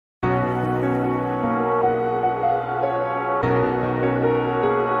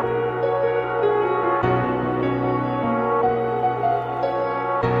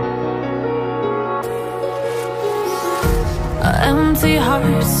Empty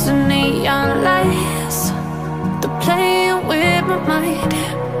hearts and neon lights, they're playing with my mind.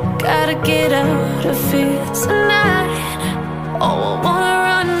 Gotta get out of here tonight. Oh, I wanna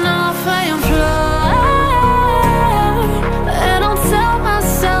run off and fly, and I'll tell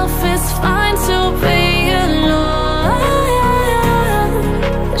myself it's fine to be alone,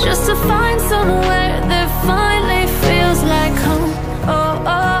 just to find somewhere that finally feels like home. Oh,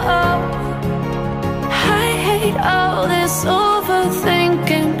 oh, oh. I hate all this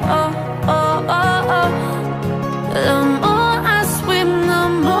overthinking. Oh, oh, oh, oh. The more I swim, the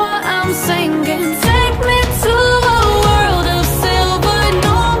more I'm sinking. Take me to a world of silver,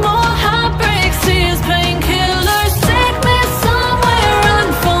 no more heartbreaks, tears, painkillers. Take me somewhere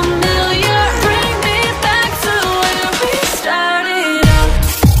unfamiliar, bring me back to where we started out.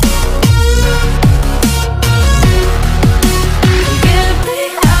 Get me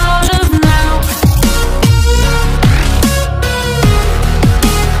out of now,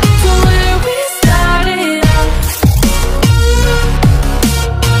 to where we started out.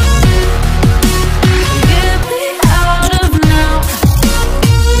 Get me out of now,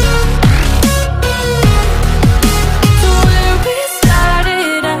 to where we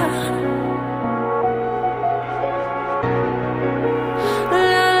started out.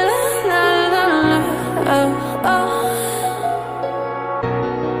 La la la la la, oh, oh.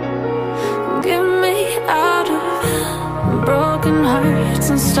 Get me out of broken hearts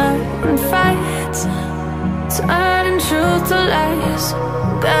and starting fights, turning truth to lies.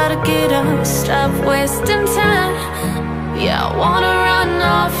 Gotta get up, stop wasting time. Yeah, I wanna run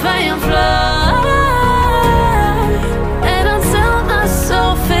off and fly, and I'll tell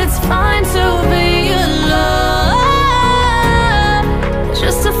myself it's fine to be alone,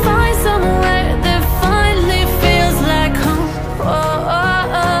 just to find somewhere that finally feels like home. Oh,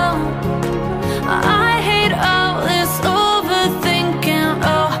 oh, oh. I hate all this overthinking.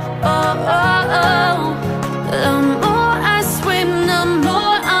 Oh, oh, oh, oh. The more I swim, the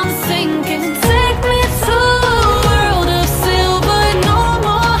more I'm sinking. Take me to a world of silver, no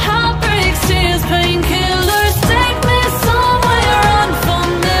more heartbreaks, tears, painkillers. Take me somewhere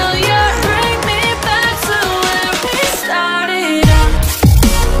unfamiliar, bring me back to where we started out.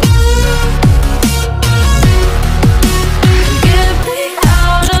 Get me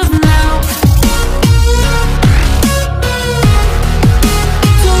out of now,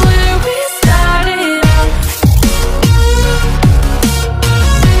 to where we started out.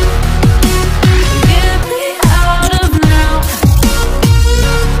 Get me out of now,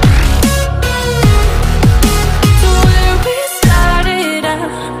 to where we started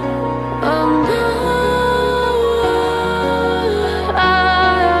out. Oh no,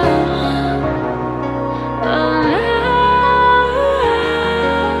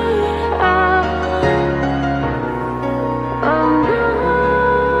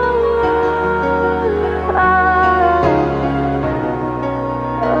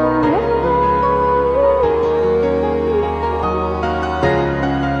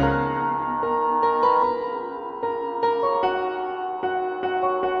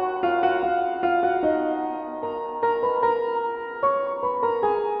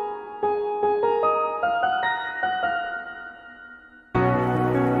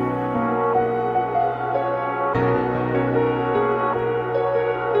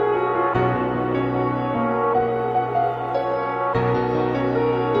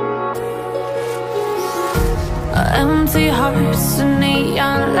 empty hearts and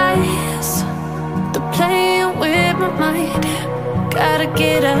neon lights, they're playing with my mind. Gotta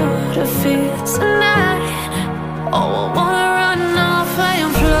get out of here tonight. Oh, I wanna run off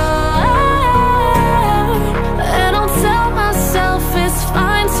and fly, and I'll tell myself it's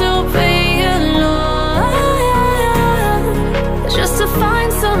fine to be alone, just to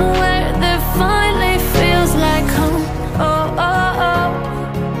find somewhere that finally feels like home. Oh, oh, oh.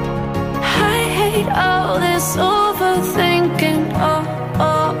 I hate all this overthinking. Oh,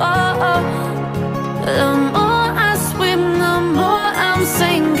 oh, oh, oh. The more I swim, the more I'm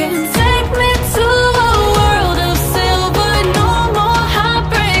sinking. Take me to a world of silver,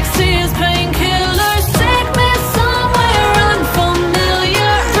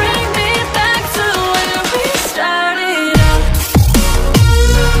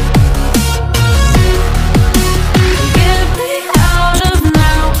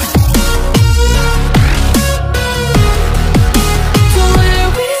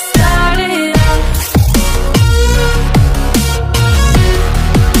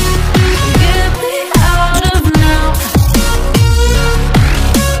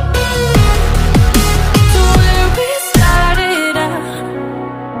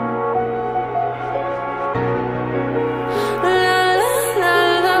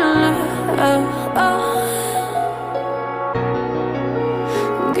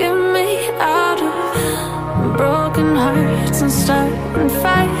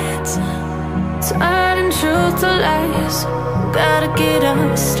 lies. Gotta get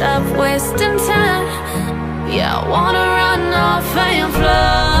up, stop wasting time. Yeah, I wanna run off and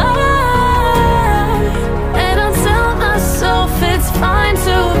fly. And I'll tell myself it's fine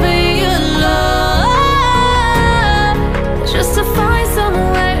to